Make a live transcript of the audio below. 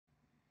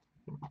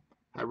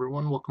Hi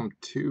everyone, welcome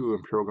to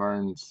Imperial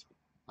Gardens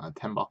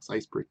 10 box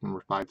ice break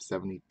number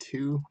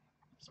 572.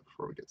 So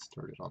before we get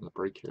started on the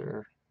break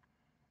here,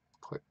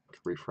 click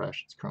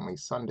refresh. It's currently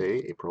Sunday,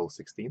 April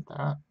 16th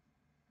at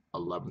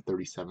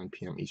 11:37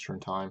 p.m. Eastern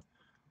Time.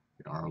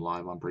 We are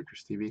live on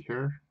Breakers TV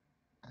here,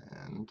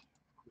 and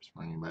of course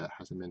for anybody that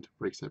hasn't been to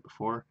breaks yet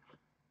before,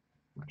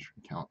 I'm not sure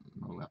you can count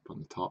up on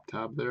the top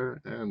tab there,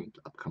 and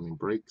upcoming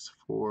breaks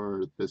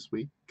for this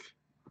week.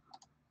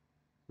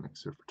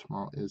 Mixer for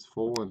tomorrow is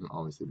full, and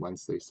obviously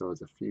Wednesday still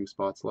has a few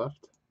spots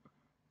left.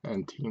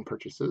 And team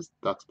purchases: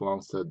 Ducks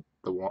belongs to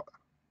the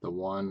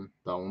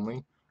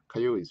only.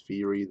 Coyotes,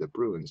 Veery. The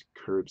Bruins,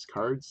 Curbs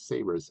Cards.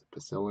 Sabres,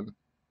 Poseidon.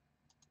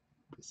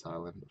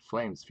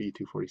 Flames,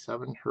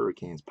 V247.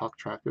 Hurricanes, Puck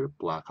Tracker.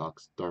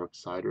 Blackhawks,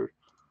 Darksiders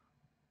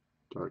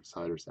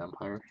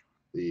Empire.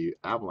 The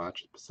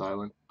Avalanche,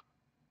 Poseidon.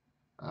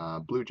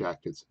 Blue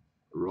Jackets,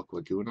 Rook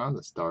Laguna.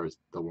 The Stars,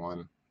 the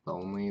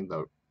only.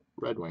 The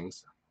Red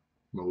Wings,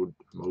 Mode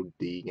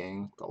D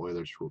Gang. The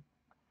Oilers,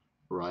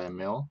 Ryan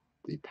Mill.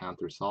 The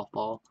Panthers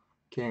softball.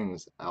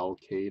 Kings,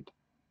 Alcade.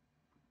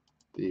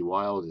 The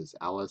Wild is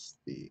Alice.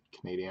 The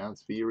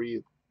Canadiens,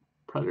 Veery.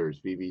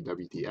 Predators,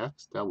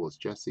 VVWTX. Devils,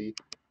 Jesse.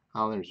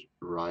 Islanders,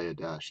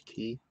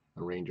 Raya-Key.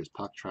 The Rangers,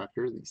 Puck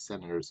Tracker. The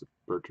Senators,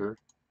 Berter.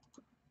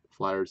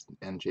 Flyers,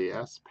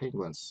 NJS.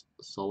 Penguins,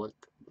 Solik.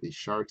 The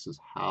Sharks is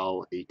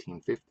Howe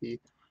 1850.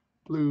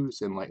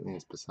 Blues and Lightning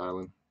is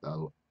Poseidon.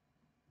 The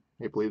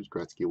Maple Leafs,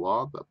 Gretzky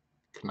Wall. The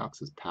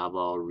Canucks is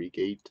Pavel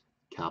Regate.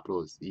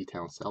 Capital is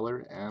E-Town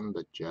Cellar, and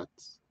the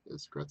Jets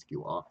is Gretzky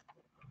Wall.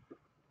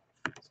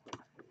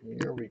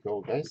 Here we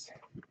go, guys.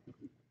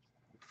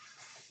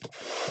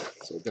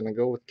 So we're gonna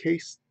go with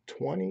case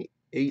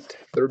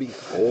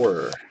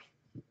 2834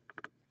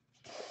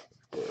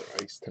 for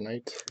ice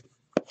tonight.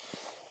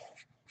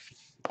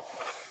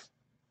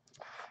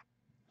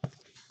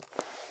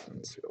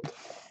 So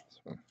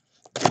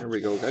here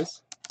we go,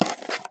 guys.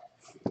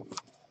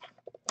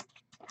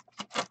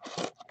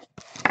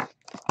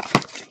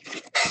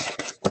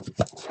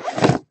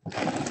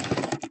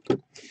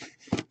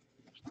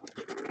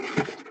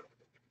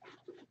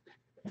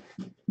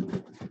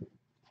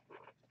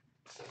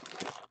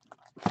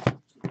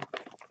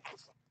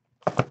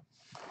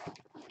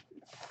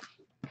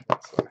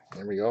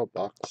 Here we go,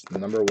 box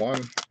number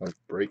 1 of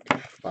break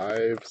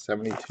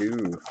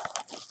 572.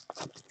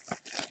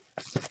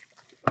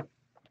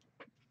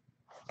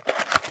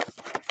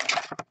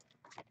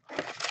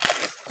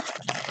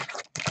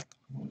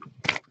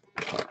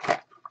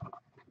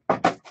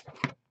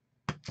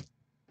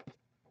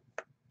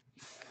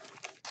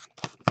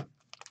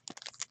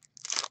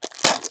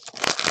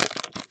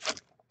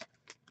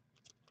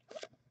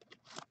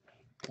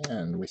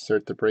 And we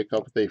start the break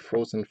up with a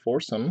Frozen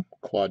Foursome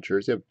quad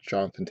jersey of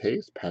Jonathan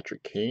Toews,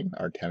 Patrick Kane,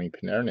 Artemi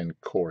Panarin, and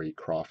Corey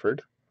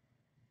Crawford.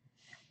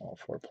 All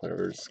 4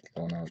 players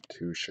going out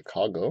to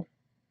Chicago,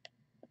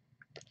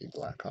 the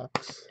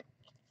Blackhawks.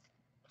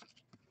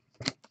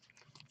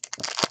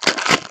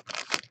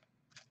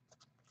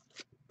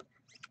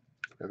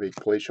 We have a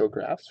Glacial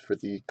Graphs for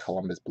the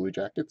Columbus Blue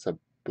Jackets of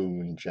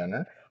Boone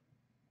Jenner.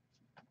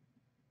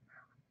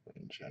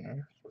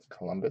 With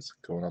Columbus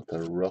going out to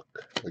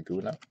Rook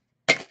Laguna.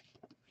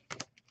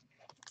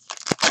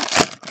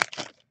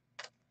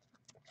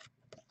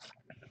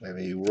 We have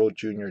a World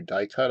Junior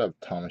die cut of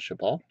Thomas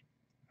Chabot,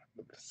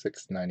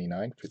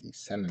 $6.99 for the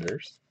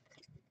Senators.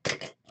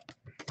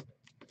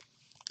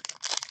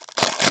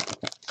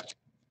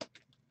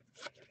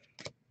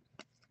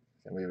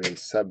 And we have a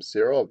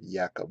Sub-Zero of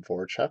Jakub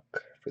Voracek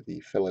for the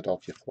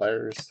Philadelphia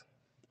Flyers.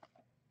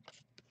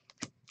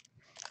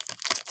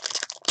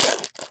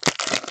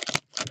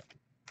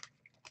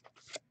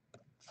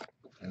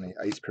 And the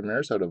Ice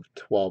Premieres out of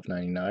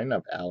 $12.99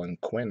 of Alan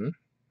Quinn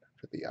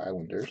for the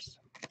Islanders.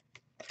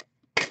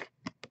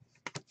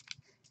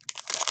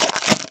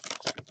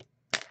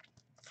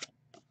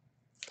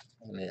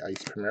 And the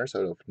Ice Premieres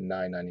out of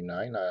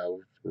 $9.99 of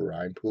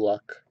Ryan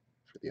Pulock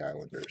for the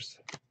Islanders.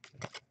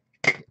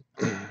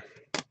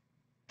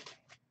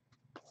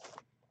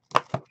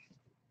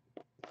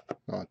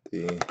 Not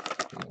the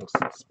most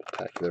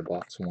spectacular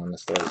box one to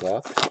start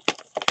off.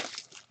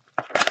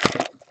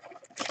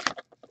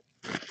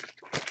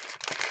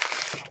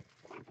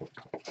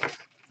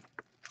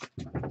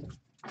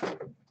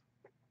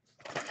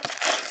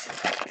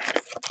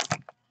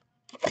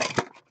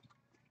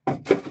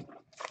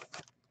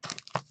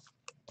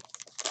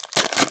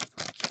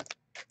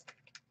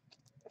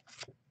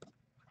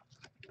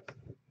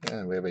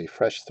 And we have a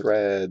Fresh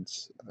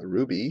Threads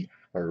Ruby,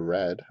 or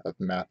Red, of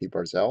Matthew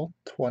Barzal,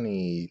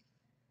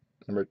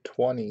 number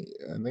 20,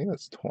 I think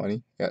that's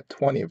 20, yeah,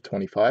 20 of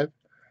 25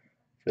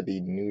 for the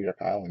New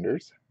York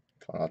Islanders.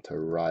 Going out to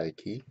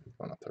Raya-Key,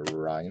 going out to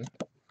Ryan.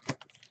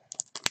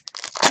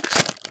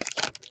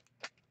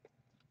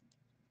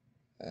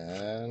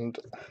 And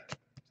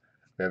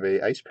we have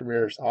a Ice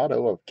Premieres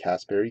auto of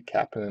Kasperi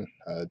Kapanen,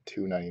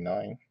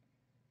 $2.99.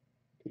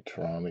 The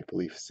Toronto Maple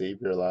Leaf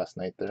savior last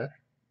night there.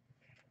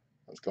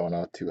 It's going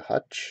out to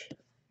Hutch.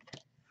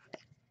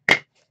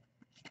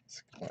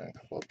 A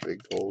couple of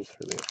big goals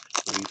for the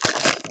Leafs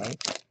last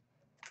night.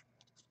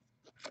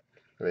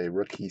 A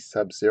rookie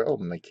Sub-Zero,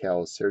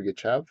 Mikhail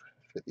Sergachev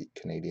for the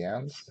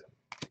Canadiens.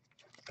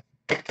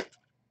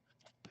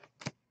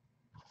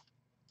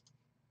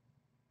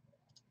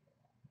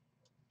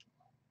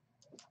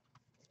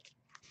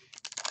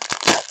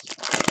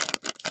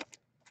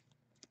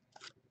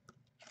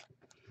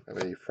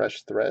 A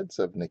fresh threads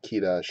of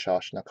Nikita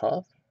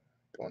Shoshnikov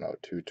going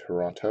out to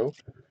Toronto.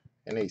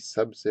 And a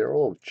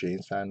Sub-Zero of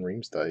James Van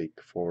Riemsdyk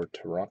for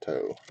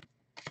Toronto.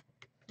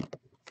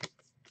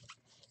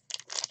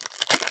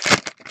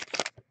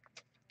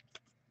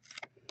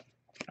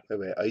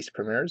 We have ice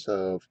premieres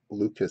of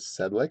Lucas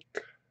Sedlick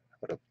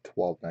out of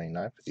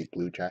 $12.99 for the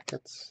Blue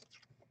Jackets.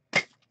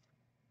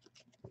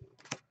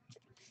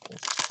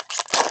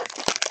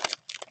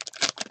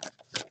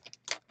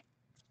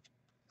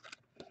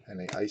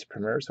 And a ice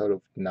premieres out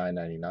of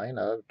 $9.99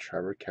 of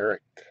Trevor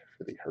Carrick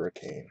for the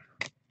Hurricane.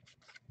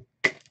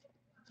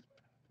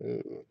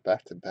 Ooh,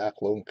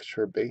 back-to-back Logan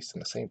Couture base in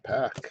the same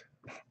pack.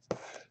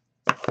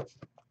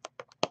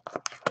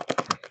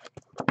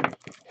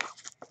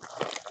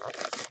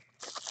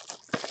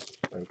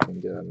 We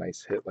can get a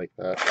nice hit like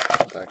that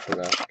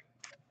back-to-back.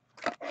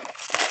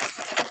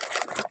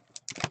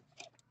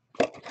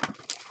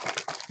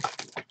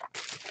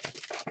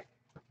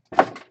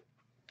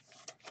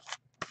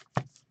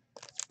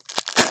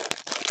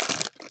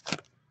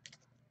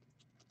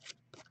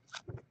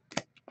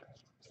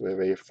 So we have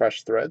a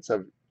fresh threads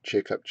of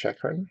Jacob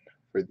Chekrin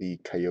for the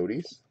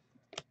Coyotes.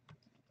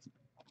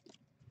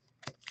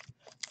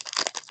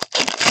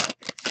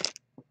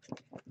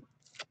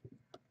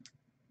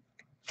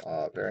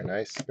 Very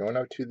nice. Going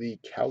out to the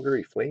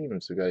Calgary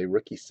Flames, we got a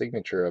rookie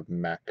signature of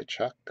Matt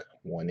Tkachuk,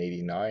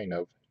 189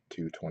 of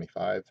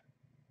 225.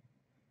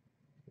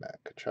 Matt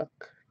Tkachuk.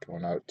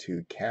 Going out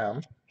to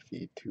Cam,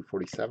 the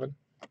 247.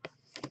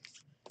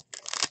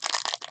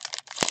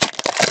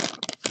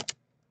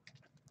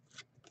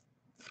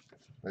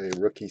 A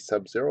rookie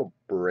Sub-Zero,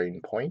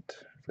 Brain Point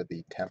for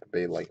the Tampa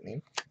Bay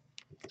Lightning.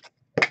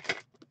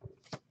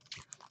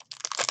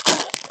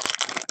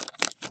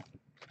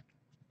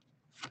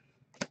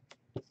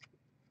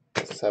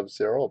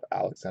 Sub-Zero of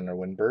Alexander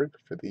Wennberg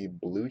for the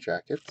Blue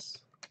Jackets.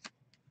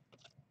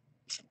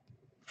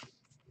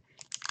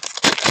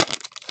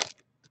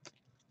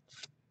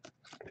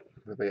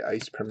 We have a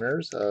ice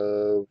premieres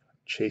of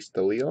Chase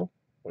DeLeo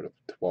out of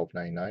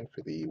 $12.99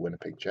 for the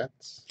Winnipeg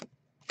Jets.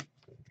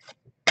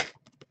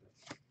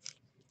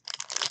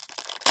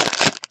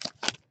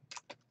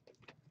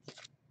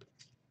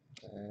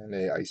 And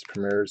a ice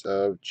premieres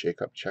of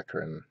Jacob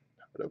Chekrin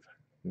out of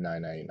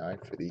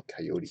 $9.99 for the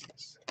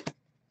Coyotes.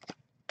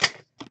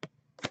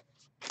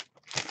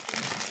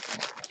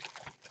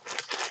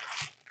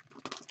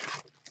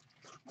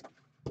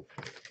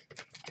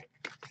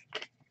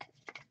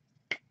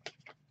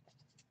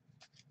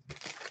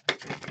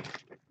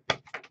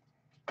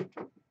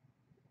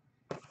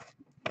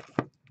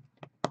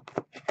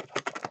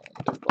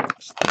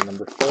 Box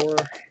number 4.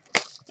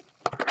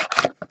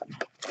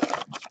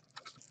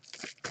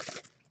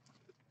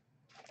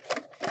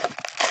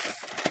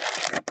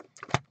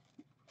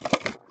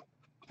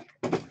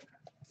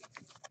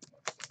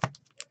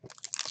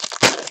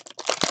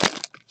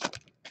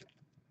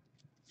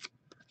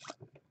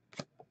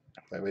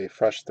 We have a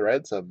fresh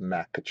threads of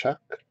Matt Tkachuk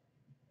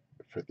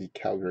for the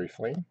Calgary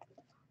Flame.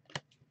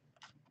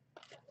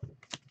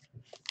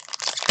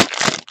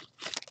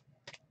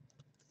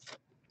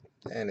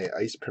 And a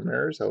ice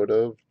premieres out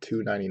of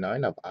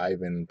 $2.99 of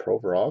Ivan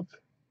Provorov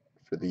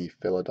for the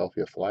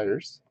Philadelphia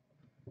Flyers.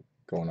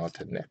 Going out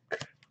to Nick.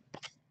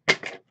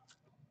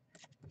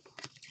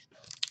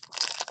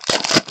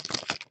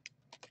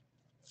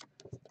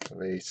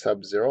 A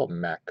Sub-Zero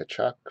Matt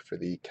Tkachuk for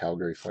the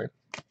Calgary Flame.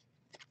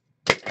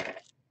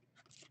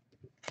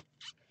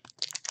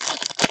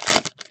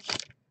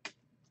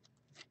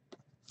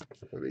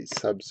 A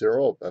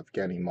Sub-Zero of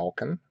Evgeny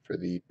Malkin for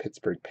the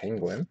Pittsburgh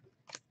Penguins.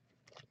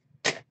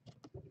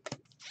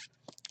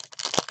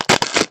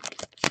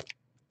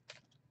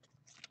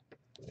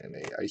 And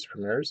a ice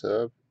premieres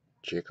of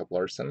Jacob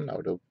Larson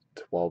out of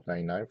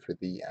 $12.99 for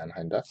the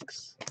Anaheim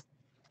Ducks.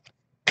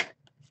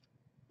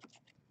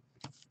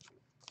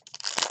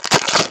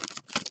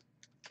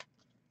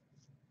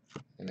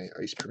 And a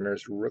ice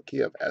premieres rookie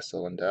of Esa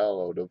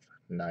Lindell out of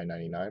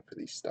 $9.99 for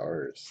the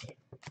Stars.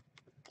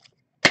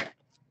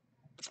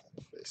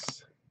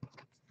 This.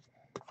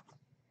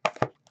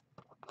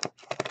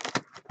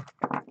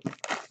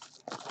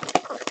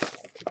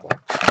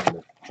 Box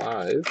number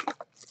 5.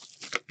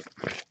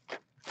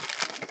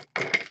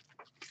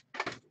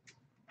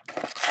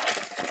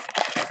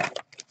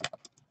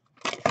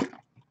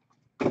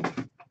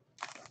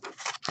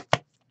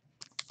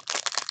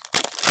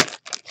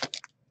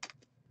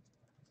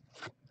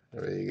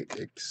 A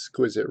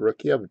exquisite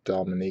rookie of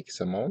Dominique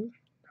Simone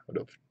out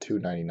of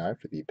 $2.99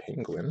 for the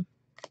Penguin.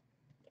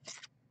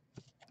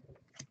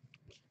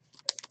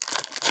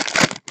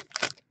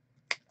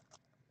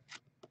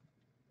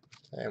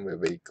 And we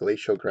have a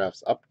Glacial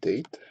Graphs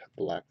update,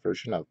 black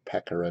version of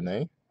Pekka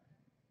Rinne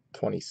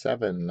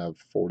 27 of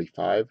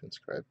 45. Let's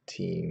grab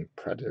Team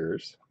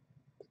Predators.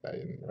 I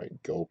didn't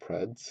write Go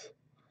Preds.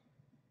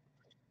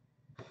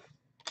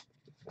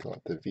 Go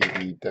out to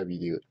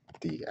VEWDX.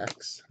 I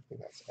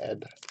think that's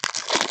Ed.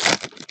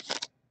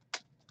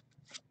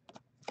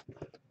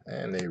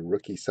 And a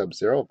rookie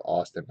Sub-Zero of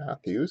Austin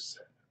Matthews.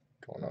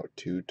 Going out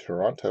to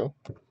Toronto.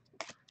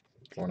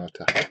 Going out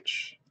to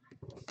Hutch.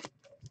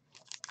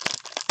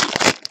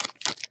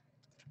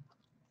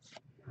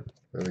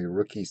 And a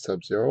rookie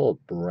Sub-Zero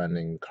of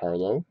Brendan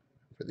Carlo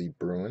for the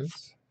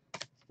Bruins.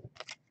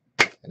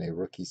 And a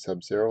rookie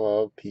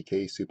Sub-Zero of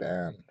PK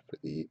Subban for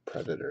the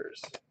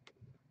Predators.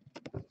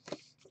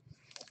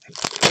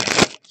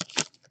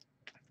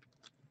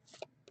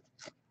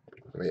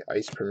 The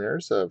ice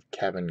premieres of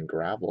Kevin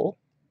Gravel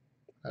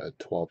at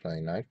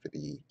 $12.99 for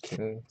the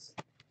Kings.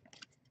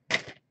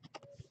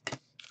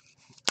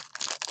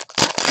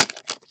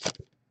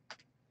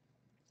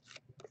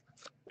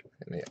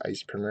 And the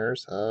ice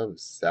premieres of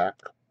Zach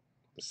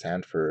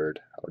Sanford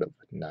out of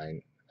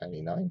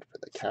 $9.99 for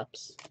the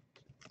Caps.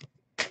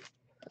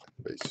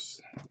 Base.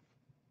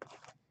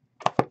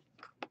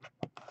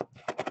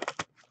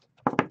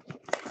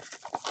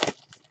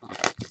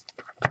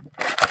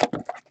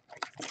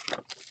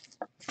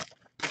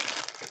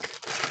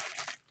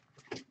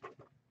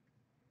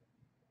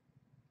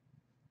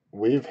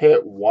 We've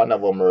hit one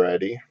of them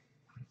already.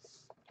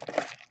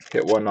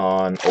 Hit one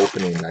on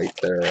opening night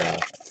there,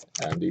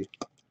 Andy.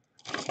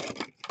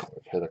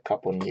 We've hit a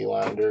couple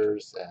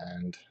Nylanders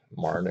and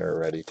Marner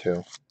already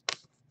too.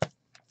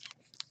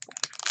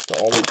 The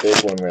only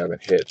big one we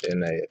haven't hit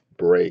in a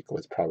break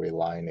was probably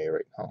Line A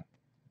right now.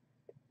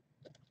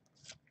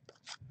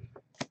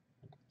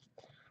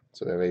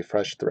 So we have a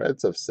fresh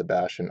threads of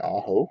Sebastian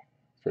Aho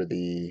for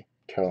the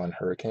Carolina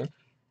Hurricane.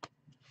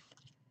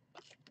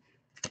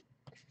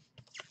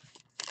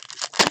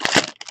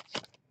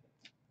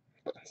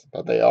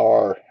 But they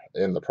are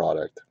in the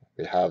product.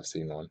 We have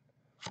seen one.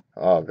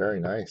 Oh,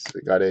 very nice.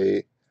 We got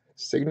a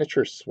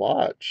signature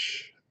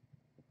swatch.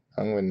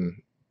 I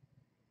don't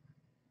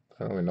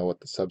even know what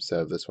the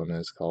subset of this one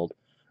is called.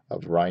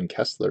 Of Ryan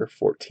Kessler,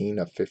 14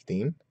 of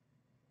 15.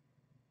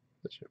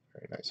 That's a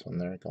very nice one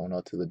there. Going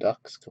out to the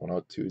Ducks. Going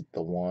out to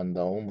the one,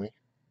 the only.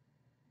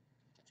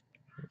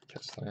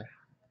 Kessler.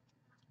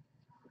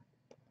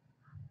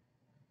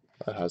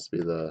 That has to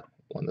be the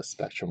one of the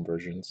Spectrum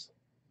versions.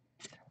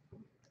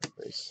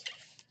 Nice.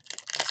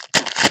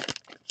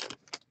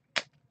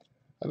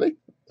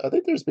 I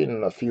think there's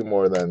been a few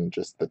more than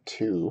just the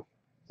two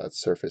that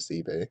surface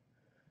eBay.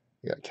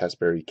 You got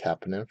Kasperi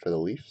Kapanen for the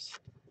Leafs.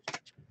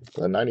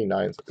 The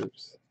 99s,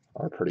 oops,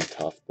 are pretty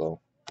tough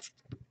though.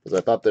 Because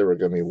I thought there were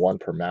going to be one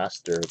per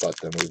master, but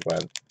then we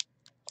went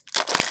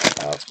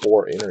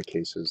 4 inner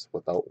cases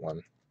without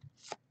one.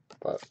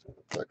 But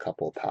a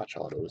couple of patch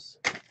autos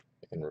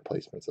in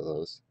replacements of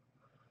those.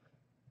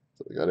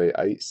 So we got a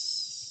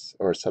ice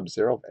or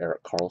Sub-Zero of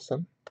Erik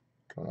Karlsson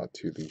going out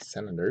to the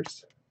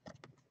Senators.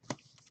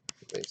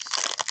 Base.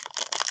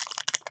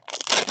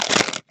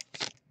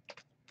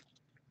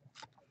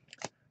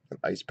 An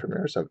ice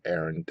premieres of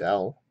Aaron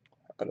Dell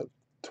out of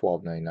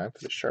 $12.99 for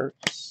the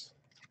Sharks.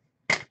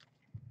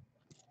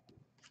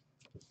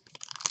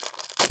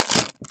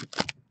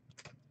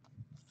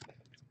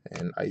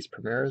 And ice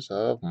premieres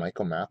of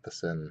Michael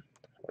Matheson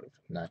out of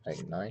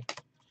 $9.99.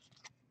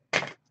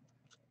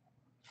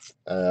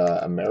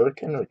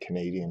 American or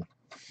Canadian?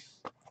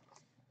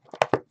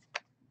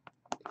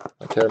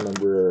 I can't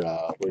remember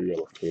where you're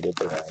located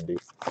there, Andy.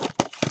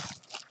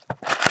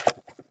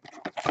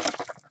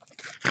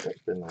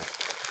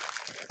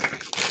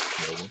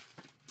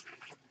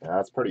 Yeah,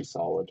 that's pretty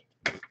solid.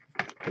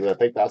 Because I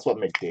think that's what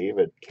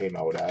McDavid came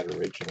out at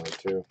originally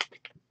too.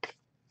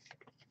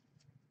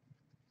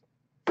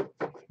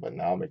 But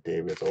now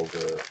McDavid's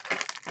over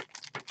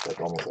like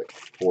almost like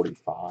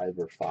 45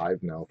 or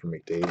 5 now for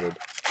McDavid.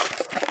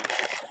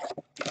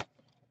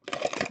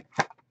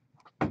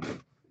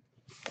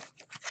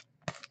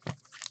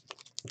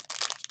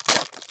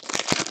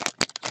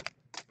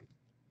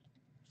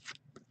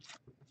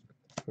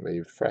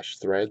 A fresh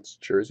threads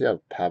jersey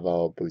of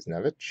Pavel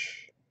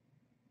Buchnevich.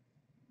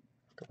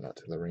 Going out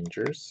to the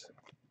Rangers.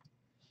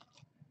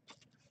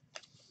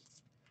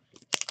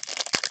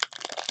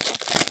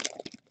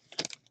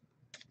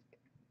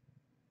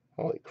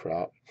 Holy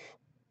crap.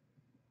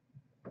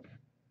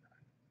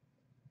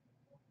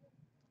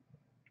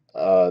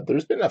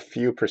 There's been a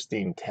few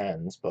pristine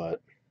 10s,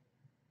 but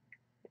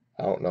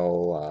I don't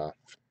know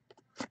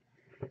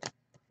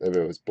if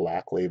it was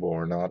Black Label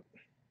or not.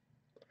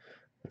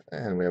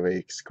 And we have a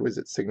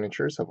exquisite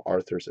signatures of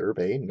Arthur's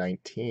Urbe,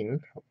 19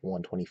 of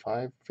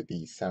 125 for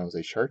the San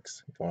Jose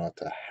Sharks. Going out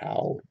to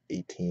Hal,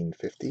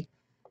 1850.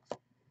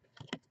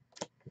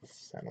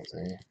 San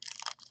Jose.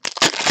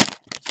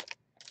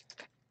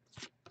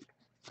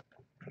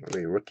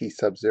 A rookie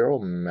Sub-Zero,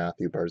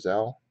 Matthew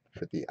Barzal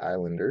for the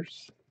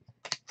Islanders.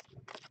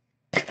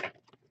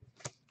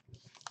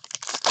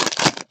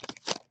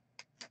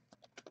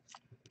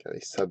 Got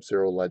a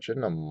Sub-Zero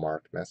legend of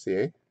Mark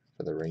Messier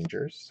for the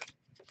Rangers.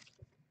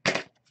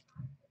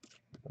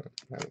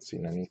 I haven't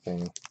seen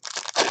anything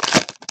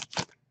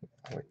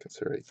I would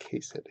consider a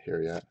case hit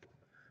here yet.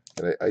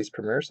 Got a ice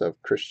premieres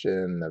of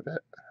Christian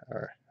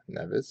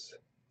Neves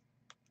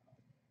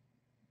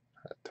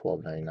at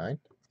 $12.99.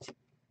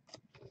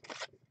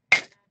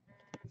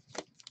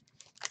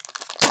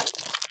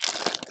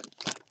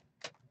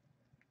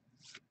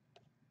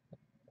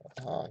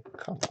 Oh,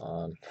 come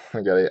on.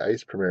 I got a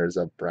ice premieres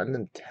of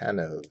Brendan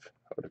Tanev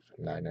out of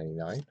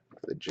 $9.99 for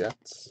the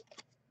Jets.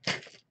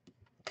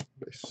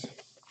 Nice.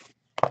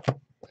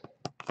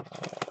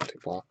 To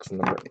box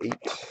number 8.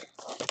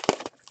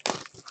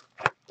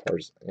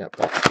 Yeah,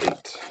 box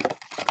 8.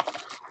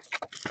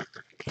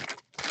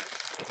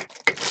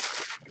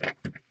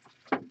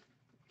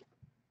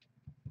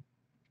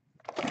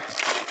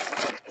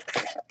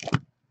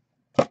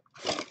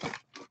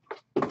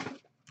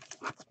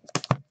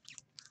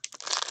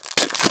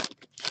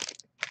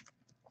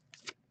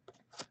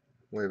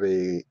 We have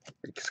a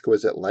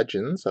Exquisite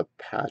Legends of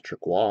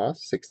Patrick Waugh,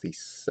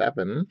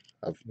 67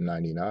 of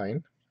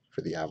 99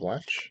 for the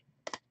Avalanche.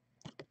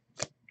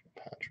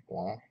 Patrick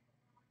Waugh.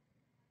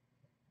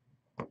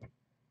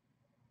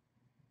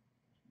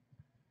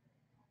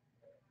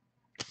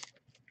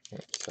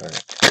 Sorry.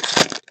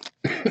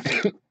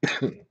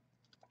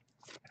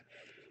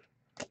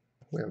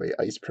 We have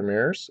a Ice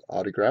Premieres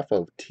autograph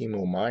of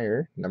Timo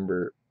Meier,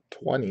 number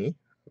 20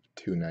 of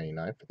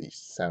 $2.99 for the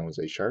San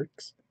Jose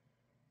Sharks.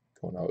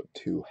 Going out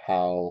to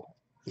Hal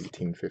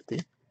 1850.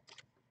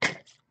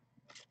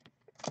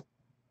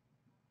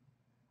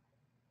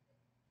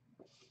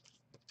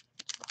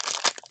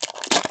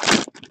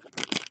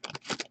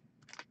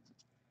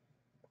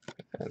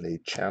 And a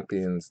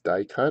Champions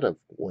die cut of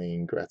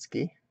Wayne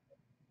Gretzky.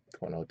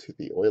 Going out to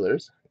the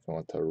Oilers.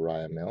 Going to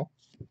Ryan Mill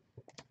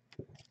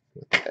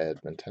with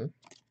Edmonton.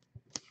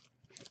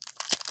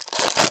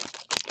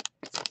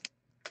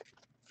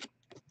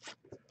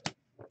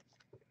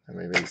 And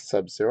maybe a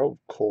Sub-Zero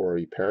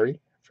Corey Perry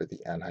for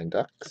the Anaheim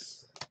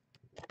Ducks.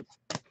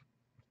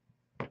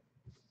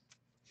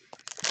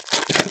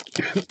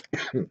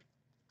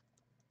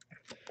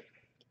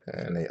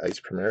 And a Ice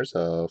Premieres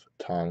of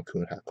Tom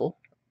Kuhnhackel,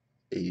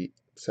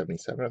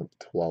 877 of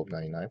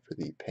 $12.99 for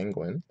the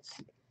Penguins.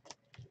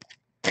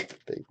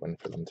 Big win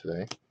for them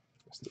today.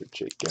 Mr.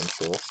 Jake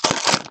Gensel,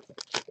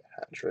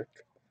 hat trick.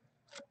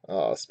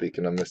 Oh,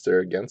 speaking of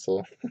Mr.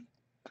 Gensel,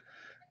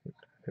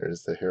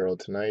 here's the hero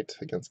tonight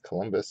against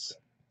Columbus,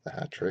 the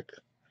hat trick.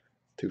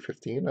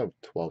 215 of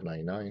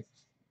 $12.99.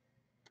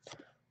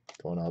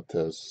 Going out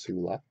to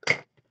Sulak,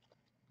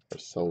 or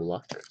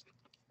Solak.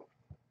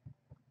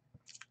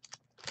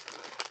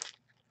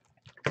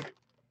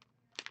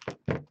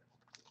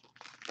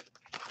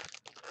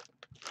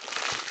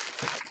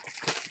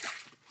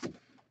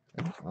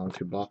 On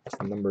to box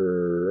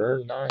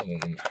number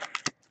 9.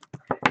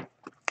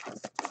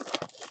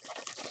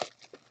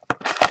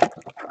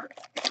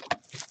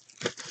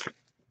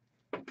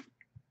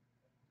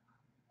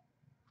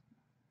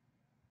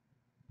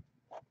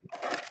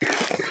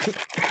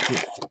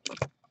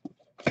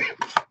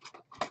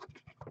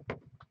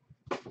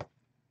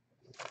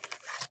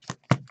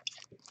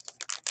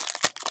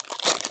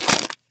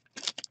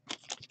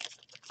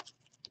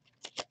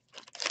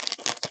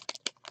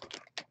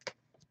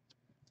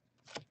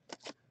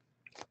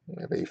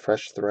 We have a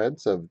Fresh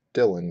Threads of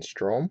Dylan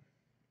Strome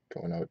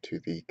going out to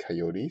the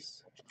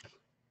Coyotes.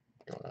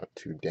 Going out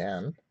to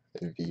Dan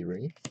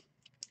Veery.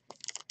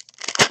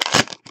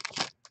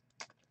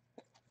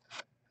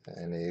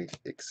 And a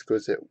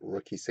Exquisite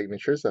Rookie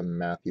Signatures of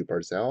Matthew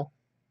Barzal,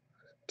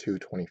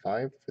 $2.25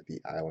 for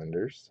the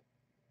Islanders.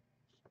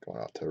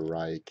 Going out to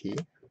Raiki.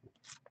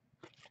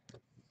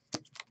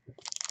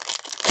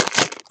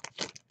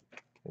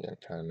 Again,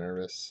 kind of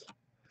nervous.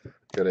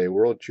 Got a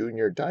World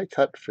Junior die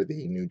cut for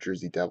the New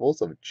Jersey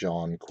Devils of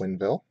John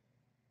Quinville.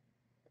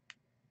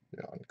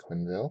 John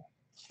Quinville.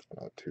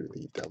 Going out to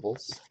the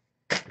Devils.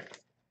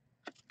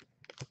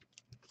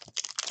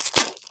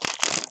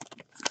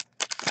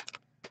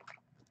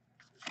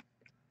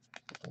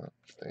 Oh,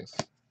 nice.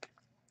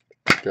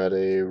 Got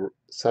a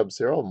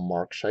Sub-Zero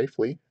Mark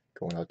Scheifele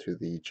going out to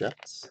the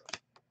Jets.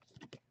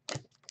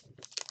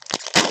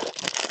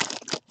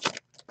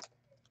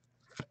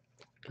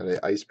 Got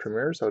a Ice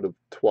Premieres out of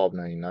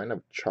 $12.99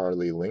 of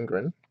Charlie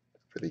Lindgren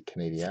for the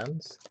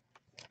Canadiens.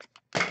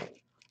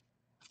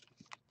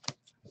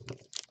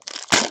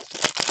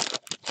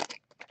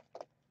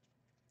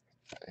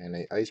 And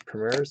a Ice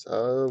Premieres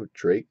of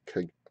Drake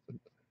Kagula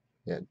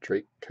at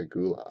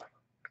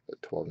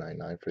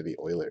 $12.99 for the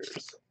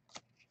Oilers.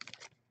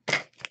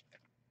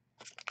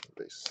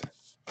 Nice.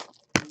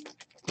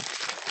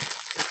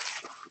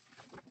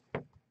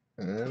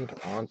 And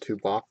on to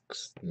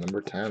box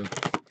number 10.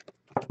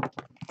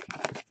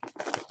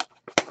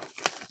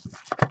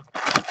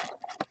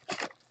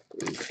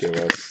 Please give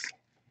us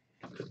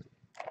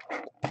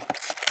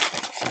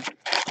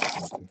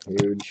something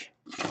huge.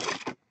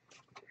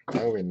 I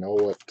don't even know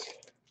what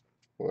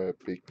would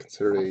be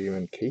considered to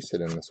even case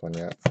it in this one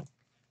yet.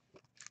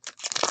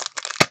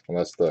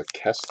 Unless the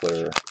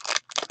Kessler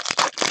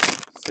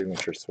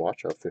signature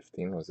swatch of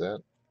 15 was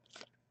it.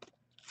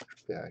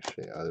 Yeah,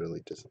 actually,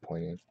 utterly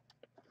disappointing.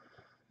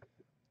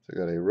 So we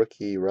got a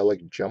rookie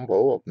relic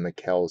jumbo of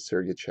Mikhail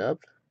Sergachev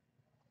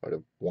out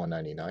of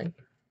 199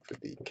 for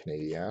the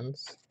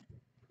Canadiens.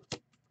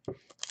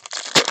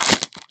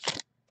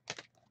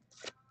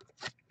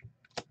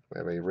 We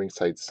have a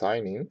ringside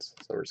signings,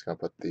 so we're just going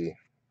to put the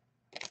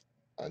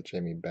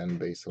Jamie Benn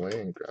base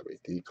away and grab a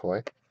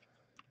decoy.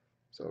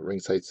 So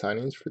ringside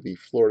signings for the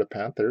Florida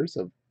Panthers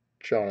of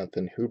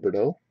Jonathan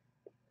Huberdeau,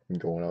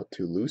 going out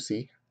to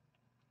Lucy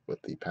with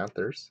the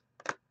Panthers.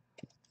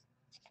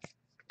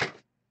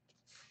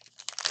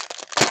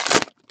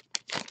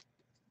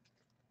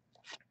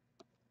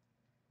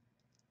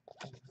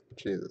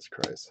 Jesus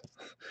Christ.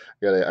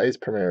 We got a ice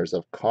premieres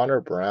of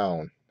Connor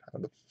Brown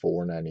out of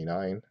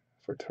 499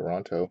 for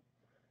Toronto,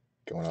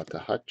 going out to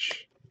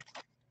Hutch.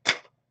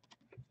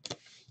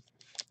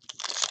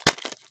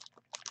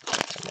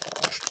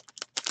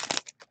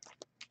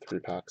 3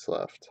 packs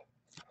left.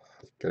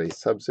 Got a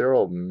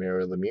Sub-Zero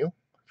Mary Lemieux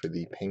for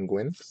the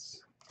Penguins.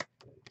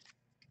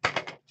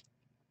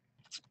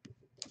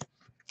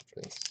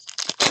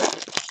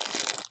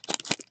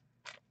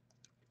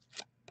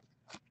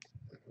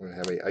 We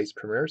have a ice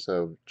premieres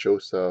of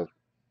Joseph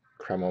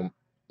Cramarosa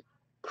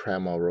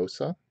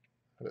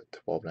at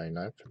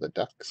 $12.99 for the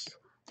Ducks.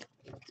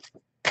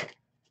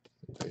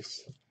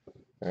 Nice.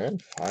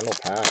 And final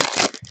pack.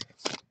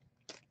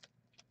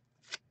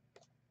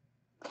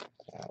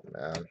 Oh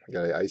man, we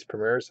got a ice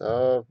premieres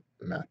of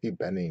Matthew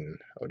Benning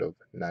out of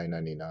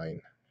 $9.99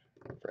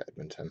 for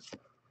Edmonton.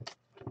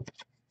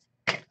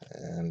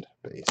 And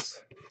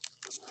base.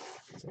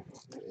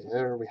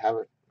 There we have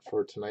it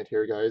for tonight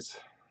here, guys.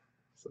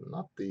 So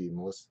not the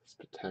most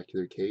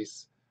spectacular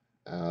case.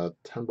 10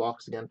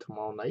 box again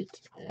tomorrow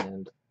night,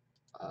 and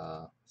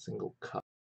single cut.